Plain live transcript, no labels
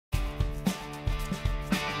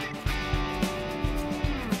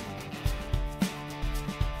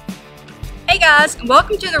guys, and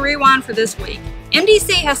welcome to the Rewind for this week.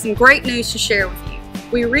 MDC has some great news to share with you.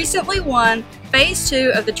 We recently won Phase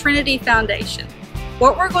 2 of the Trinity Foundation.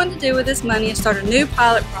 What we're going to do with this money is start a new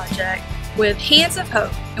pilot project with Hands of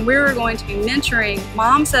Hope, and we are going to be mentoring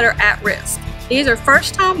moms that are at risk. These are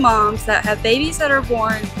first-time moms that have babies that are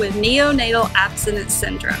born with neonatal abstinence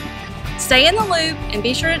syndrome. Stay in the loop and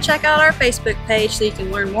be sure to check out our Facebook page so you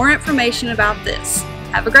can learn more information about this.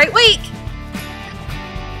 Have a great week!